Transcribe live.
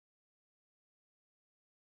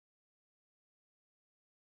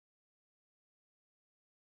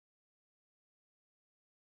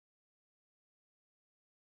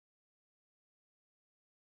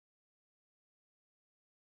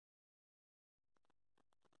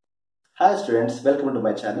Hi students, welcome to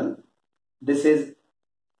my channel. This is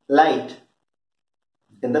light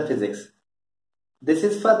in the physics. This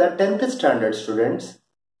is for the 10th standard students.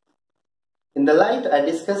 In the light I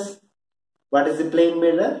discuss what is the plane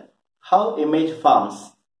mirror, how image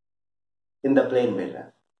forms in the plane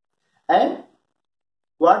mirror, and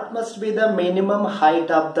what must be the minimum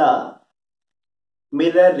height of the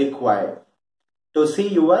mirror required to see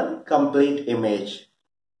your complete image.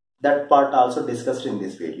 That part also discussed in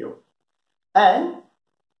this video. And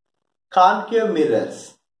concave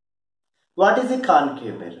mirrors. What is a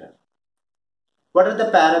concave mirror? What are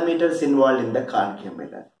the parameters involved in the concave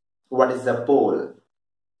mirror? What is the pole?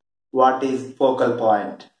 What is focal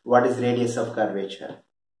point? What is radius of curvature?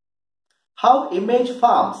 How image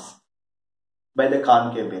forms by the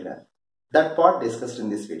concave mirror? That part discussed in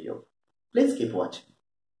this video. Please keep watching.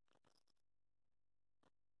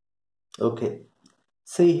 Okay.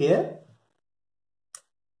 See here.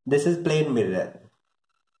 This is plane mirror.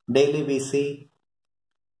 Daily we see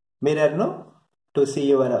mirror, no? To see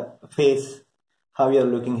your face, how you are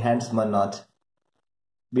looking, handsome or not,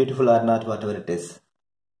 beautiful or not, whatever it is.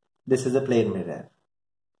 This is a plane mirror.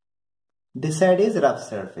 This side is rough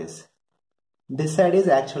surface. This side is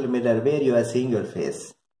actual mirror where you are seeing your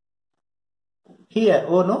face. Here,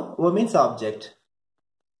 O no, O means object.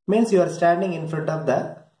 Means you are standing in front of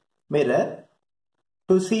the mirror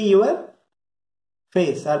to see your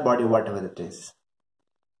face or body, whatever it is.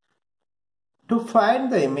 To find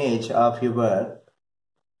the image of your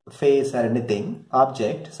face or anything,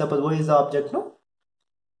 object, suppose who is the object, no?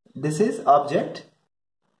 This is object.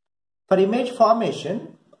 For image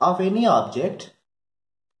formation of any object,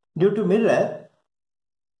 due to mirror,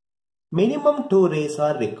 minimum 2 rays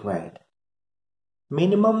are required.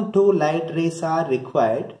 Minimum 2 light rays are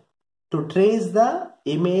required to trace the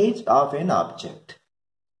image of an object.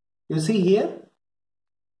 You see here,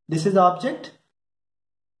 this is the object.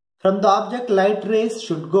 From the object, light rays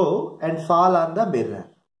should go and fall on the mirror.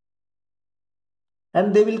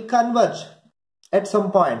 And they will converge at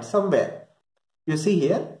some point, somewhere. You see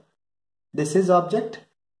here, this is object.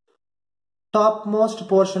 Topmost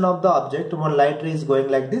portion of the object, one light ray is going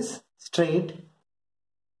like this, straight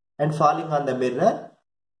and falling on the mirror.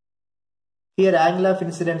 Here angle of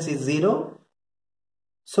incidence is 0.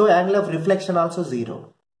 So angle of reflection also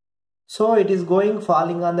 0. So it is going,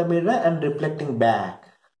 falling on the mirror and reflecting back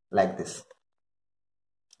like this.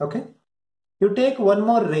 Okay. You take one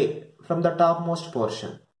more ray from the topmost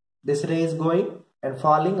portion. This ray is going and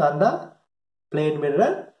falling on the plane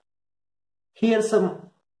mirror. Here some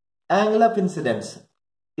angle of incidence.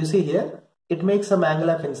 You see here, it makes some angle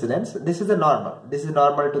of incidence. This is the normal. This is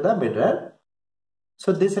normal to the mirror.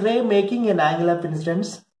 So this ray making an angle of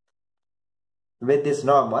incidence with this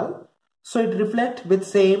normal. So it reflects with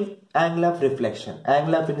same angle of reflection.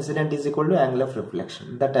 Angle of incident is equal to angle of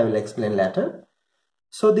reflection. That I will explain later.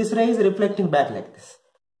 So this ray is reflecting back like this.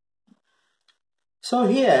 So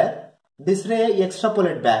here, this ray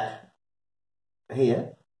extrapolate back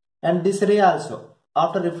here. And this ray also,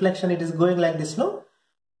 after reflection, it is going like this, no?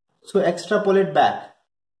 So extrapolate back.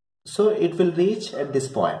 So it will reach at this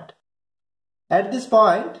point. At this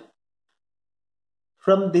point,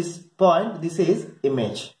 from this point, this is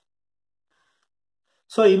image.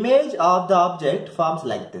 So image of the object forms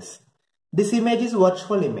like this. This image is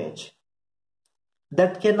virtual image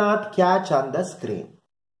that cannot catch on the screen.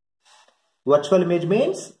 Virtual image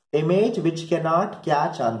means image which cannot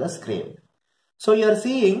catch on the screen. So you are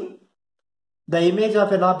seeing the image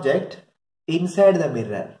of an object inside the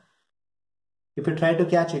mirror. If you try to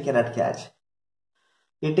catch, you cannot catch.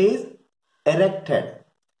 It is erected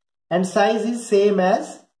and size is same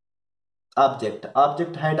as object.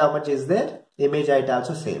 Object height how much is there? Image height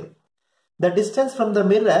also same. The distance from the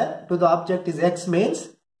mirror to the object is x, means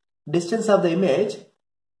distance of the image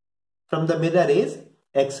from the mirror is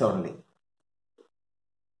x only.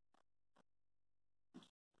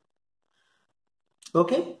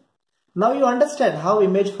 Okay. Now you understand how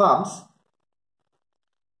image forms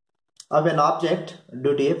of an object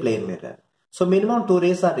due to a plane mirror. So minimum 2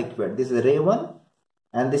 rays are required. This is ray 1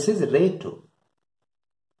 and this is ray 2.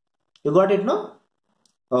 You got it, no?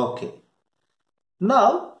 Okay.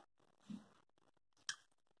 Now,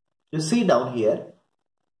 you see down here,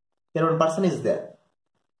 here one person is there.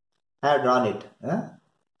 I have drawn it. I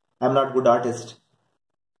am not good artist.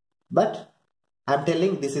 But I am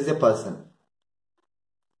telling this is a person.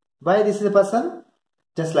 Why this is a person?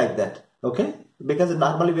 Just like that. Okay? Because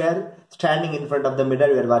normally we are standing in front of the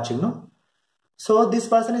mirror, we are watching, no? So this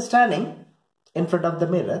person is standing in front of the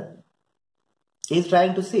mirror. He is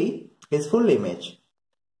trying to see his full image.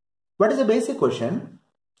 What is the basic question?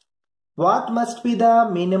 What must be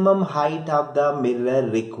the minimum height of the mirror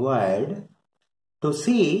required to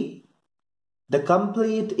see the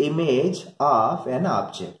complete image of an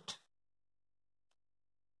object?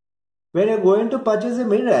 When you are going to purchase a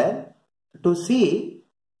mirror to see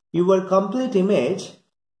your complete image,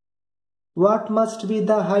 what must be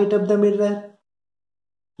the height of the mirror?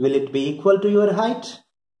 Will it be equal to your height?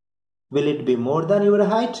 Will it be more than your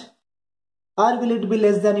height? Or will it be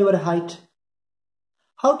less than your height?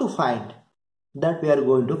 How to find? That we are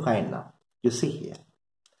going to find now. You see here.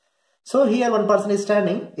 So here one person is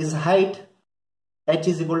standing, his height, h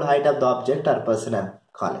is equal to height of the object or person I am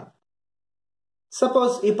calling.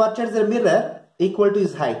 Suppose he purchased a mirror equal to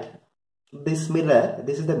his height. This mirror,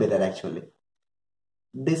 this is the mirror actually.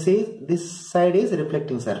 This side is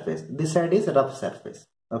reflecting surface. This side is rough surface.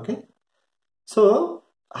 Okay. So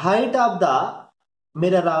height of the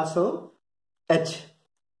mirror also h.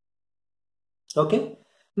 Okay.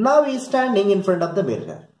 Now he is standing in front of the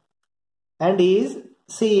mirror and he is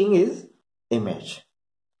seeing his image.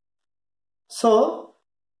 So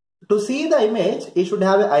to see the image, he should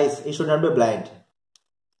have eyes. He should not be blind.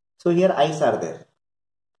 So here eyes are there.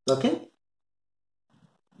 Okay.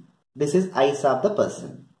 This is eyes of the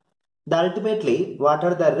person. Ultimately, what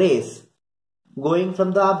are the rays going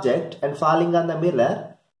from the object and falling on the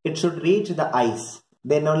mirror? It should reach the eyes.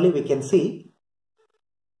 Then only we can see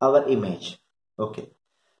our image. Okay.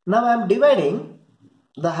 Now I am dividing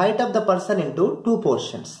the height of the person into two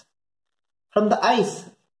portions. From the eyes,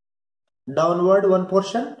 downward one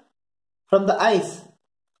portion. From the eyes,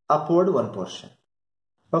 upward one portion.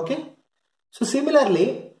 Okay. So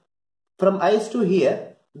similarly, from eyes to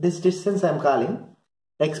here, this distance I am calling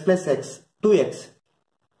x plus x, 2x.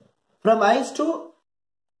 From eyes to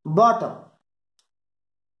bottom,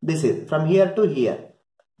 this is from here to here.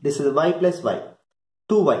 This is y plus y,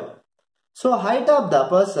 2y. So height of the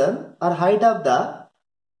person or height of the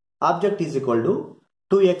object is equal to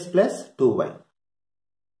 2x plus 2y.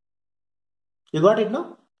 You got it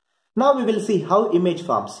now? Now we will see how image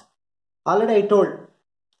forms. Already I told,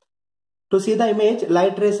 to see the image,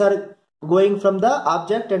 light rays are going from the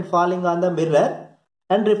object and falling on the mirror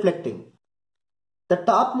and reflecting. The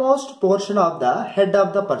topmost portion of the head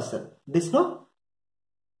of the person. This no?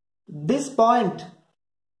 This point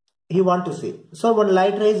he want to see. So one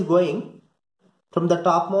light ray is going from the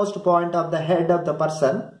topmost point of the head of the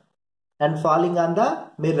person and falling on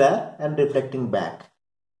the mirror and reflecting back.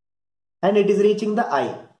 And it is reaching the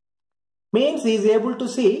eye. Means he is able to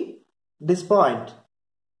see this point.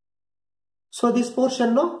 So this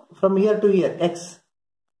portion, no, from here to here, x.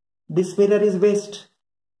 This mirror is waste.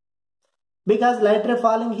 Because light ray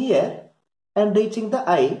falling here and reaching the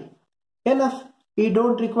eye, enough. You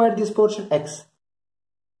don't require this portion x.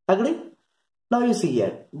 Agree? Now you see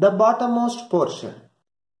here, the bottommost portion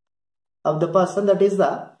of the person, that is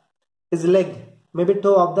his leg, maybe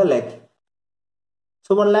toe of the leg.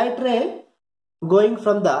 So one light ray going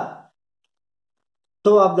from the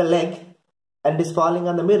toe of the leg and is falling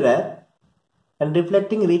on the mirror and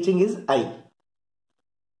reflecting, reaching his eye.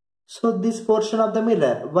 So this portion of the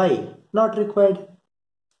mirror, y, not required.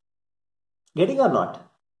 Getting or not?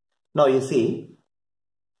 Now you see,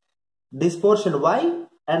 this portion y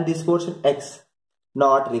and this portion x,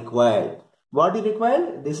 not required. What is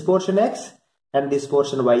required? This portion x and this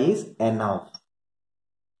portion y is enough.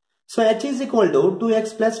 So h is equal to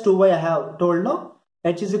 2x plus 2y I have told, no?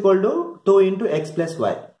 H is equal to 2 into x plus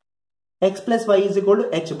y. X plus y is equal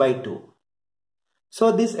to h by 2.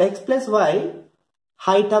 So this x plus y,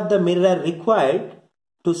 height of the mirror required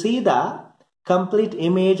to see the complete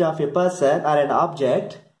image of a person or an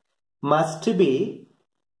object must be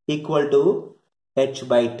equal to h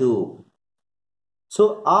by 2.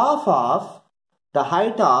 So half of the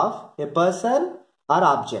height of a person or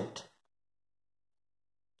object.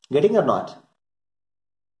 Getting or not?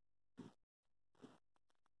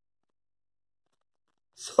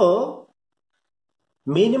 So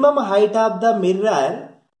minimum height of the mirror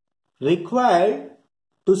required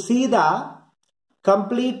to see the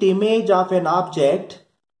complete image of an object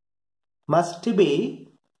must be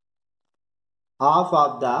half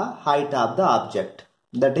of the height of the object,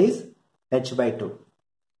 that is h by 2.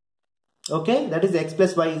 Okay, that is x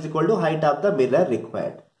plus y is equal to height of the mirror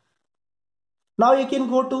required. Now you can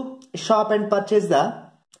go to shop and purchase the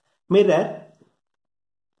mirror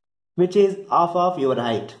which is half of your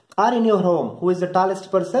height, or in your home, who is the tallest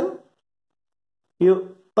person,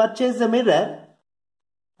 you purchase the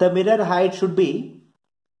mirror height should be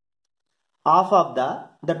half of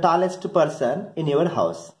the tallest person in your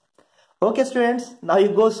house. Okay students, now you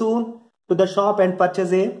go soon to the shop and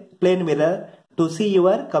purchase a plain mirror to see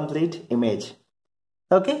your complete image.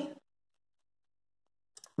 Okay.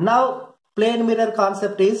 Now plane mirror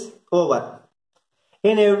concept is over.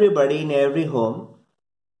 In everybody, in every home,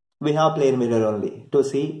 we have plane mirror only to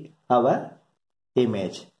see our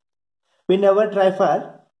image. We never try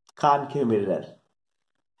for concave mirror,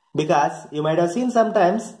 because you might have seen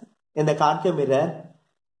sometimes in the concave mirror,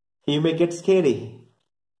 you may get scary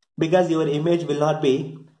because your image will not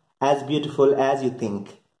be as beautiful as you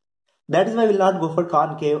think. That is why we will not go for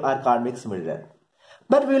concave or convex mirror.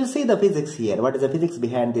 But we will see the physics here. What is the physics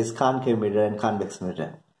behind this concave mirror and convex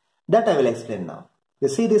mirror? That I will explain now. You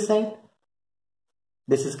see this side?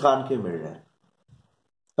 This is concave mirror.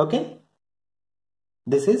 Okay?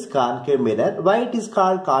 This is concave mirror. Why it is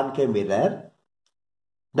called concave mirror?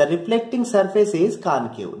 The reflecting surface is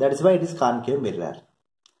concave. That is why it is concave mirror.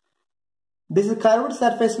 This is curved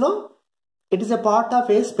surface, no? It is a part of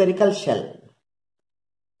a spherical shell.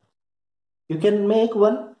 You can make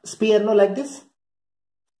one sphere, no, like this.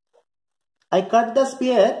 I cut the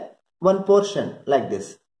sphere one portion like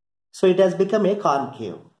this. So it has become a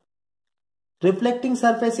concave. Reflecting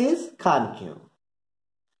surface is concave.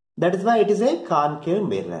 That is why it is a concave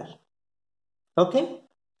mirror. Okay?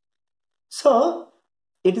 So,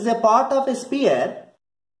 it is a part of a sphere.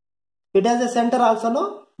 It has a center also,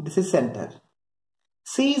 no? This is center.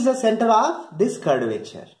 C is the center of this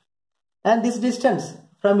curvature. And this distance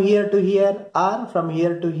from here to here, or from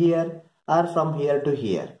here to here, or from here to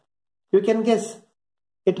here. You can guess.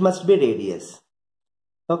 It must be radius.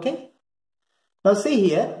 Okay? Now see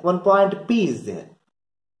here, one point P is there.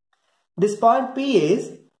 This point P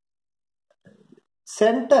is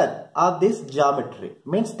center of this geometry.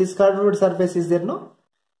 Means this curved surface is there, no?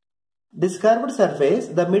 This curved surface,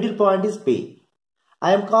 the middle point is P.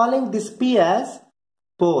 I am calling this P as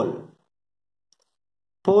pole.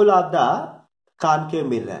 Pole of the concave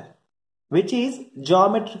mirror, which is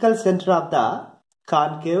geometrical center of the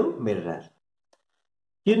concave mirror.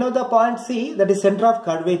 You know the point C, that is center of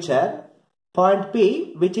curvature. Point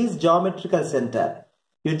P, which is geometrical center.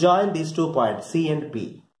 You join these 2 points, C and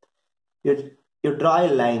P. You draw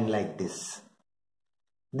a line like this.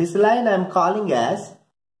 This line I am calling as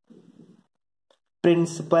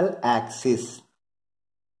principal axis.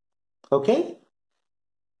 Okay?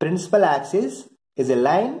 Principal axis is a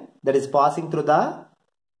line that is passing through the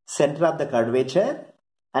center of the curvature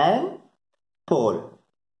and pole.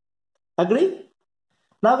 Agree?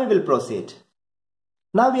 Now we will proceed.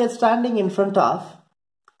 Now we are standing in front of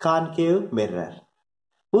concave mirror.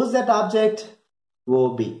 Who's that object?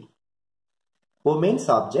 OB. O means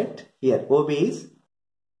object. Here OB is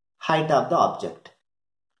height of the object.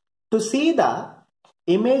 To see the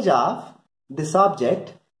image of this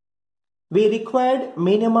object, we required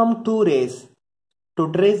minimum 2 rays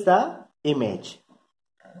to trace the image.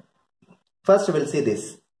 First we will see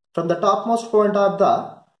this. From the topmost point of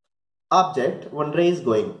the object, one ray is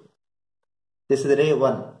going. This is ray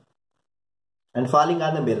 1 and falling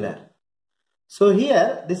on the mirror. So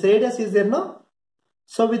here this radius is there, no?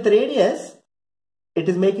 So with radius it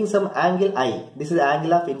is making some angle I. This is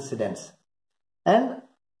angle of incidence. And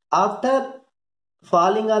after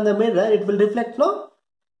falling on the mirror it will reflect, no?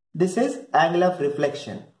 This is angle of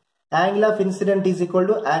reflection. Angle of incident is equal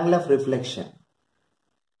to angle of reflection.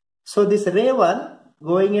 So this ray 1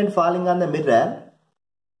 going and falling on the mirror,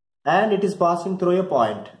 and it is passing through a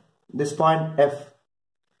point. This point F.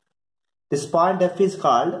 This point F is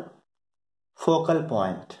called focal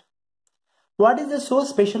point. What is so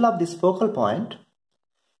special of this focal point?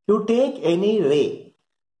 You take any ray.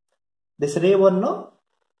 This ray 1, no?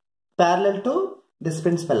 Parallel to this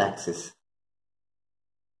principal axis.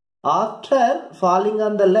 After falling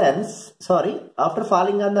on the after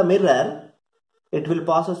falling on the mirror, it will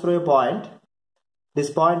pass through a point. This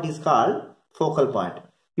point is called focal point.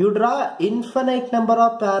 You draw infinite number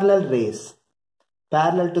of parallel rays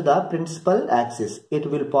parallel to the principal axis. It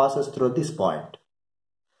will pass through this point.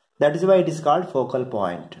 That is why it is called focal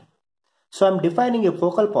point. So I am defining a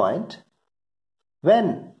focal point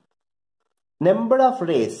when number of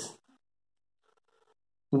rays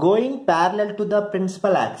going parallel to the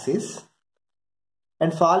principal axis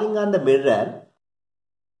and falling on the mirror,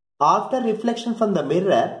 after reflection from the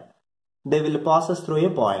mirror, they will pass us through a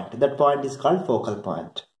point. That point is called focal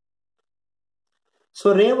point.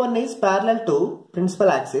 So ray 1 is parallel to principal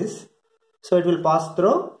axis, so it will pass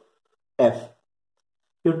through F.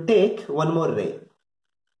 You take one more ray.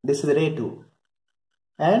 This is ray 2.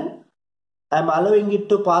 And I am allowing it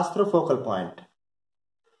to pass through focal point.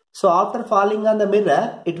 So after falling on the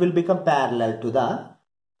mirror, it will become parallel to the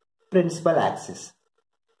principal axis.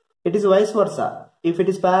 It is vice versa. If it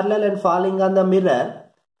is parallel and falling on the mirror,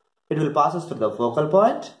 it will pass us through the focal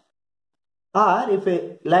point. Or if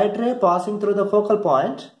a light ray passing through the focal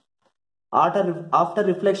point, after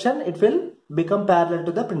reflection, it will become parallel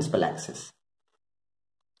to the principal axis.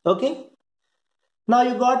 Okay. Now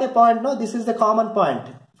you got a point. Now this is the common point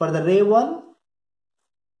for the ray 1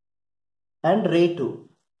 and ray 2.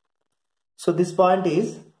 So this point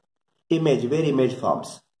is image, where image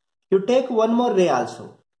forms. You take one more ray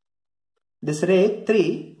also. This ray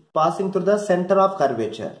 3 passing through the center of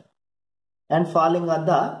curvature and falling on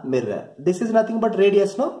the mirror. This is nothing but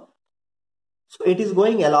radius, no? So it is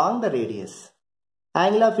going along the radius.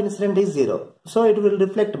 Angle of incident is 0. So it will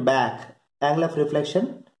reflect back. Angle of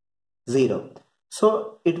reflection 0.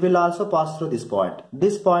 So it will also pass through this point.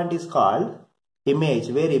 This point is called image,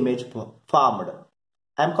 where image formed.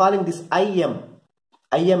 I am calling this IM.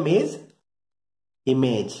 IM is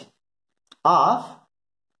image of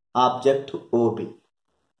object OB.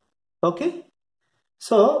 Okay.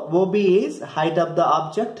 So OB is height of the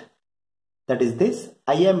object, that is this.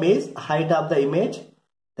 IM is height of the image,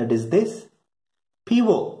 that is this.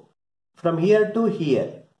 PO from here to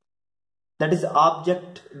here, that is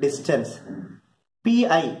object distance.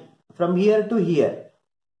 PI from here to here,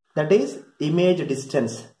 that is image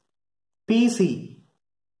distance. PC,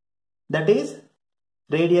 that is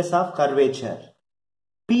radius of curvature.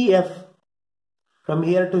 PF from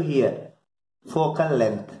here to here, focal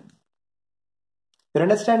length. You're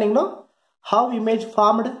understanding, no? How image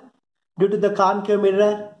formed due to the concave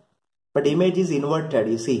mirror, but image is inverted.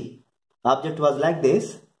 You see, object was like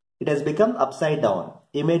this, it has become upside down.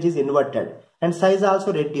 Image is inverted and size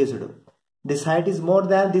also reduced. This height is more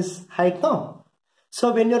than this height, no?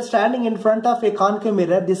 So when you're standing in front of a concave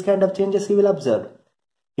mirror, this kind of changes you will observe.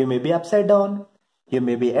 You may be upside down, you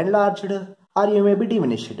may be enlarged, or you may be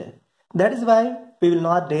diminished. That is why we will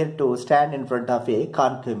not dare to stand in front of a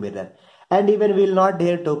concave mirror. And even we will not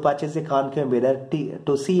dare to purchase a concave mirror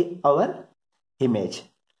to see our image.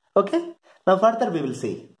 Okay? Now further we will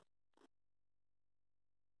see.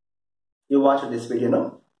 You watched this video,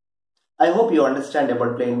 no? I hope you understand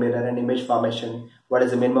about plane mirror and image formation. What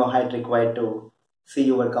is the minimum height required to see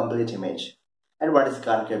your complete image? And what is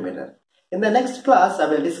concave mirror? In the next class, I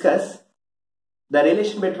will discuss the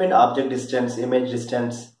relation between object distance, image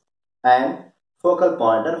distance, and focal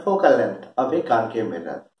point or focal length of a concave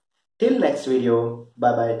mirror. Till next video,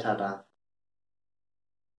 bye bye, tata.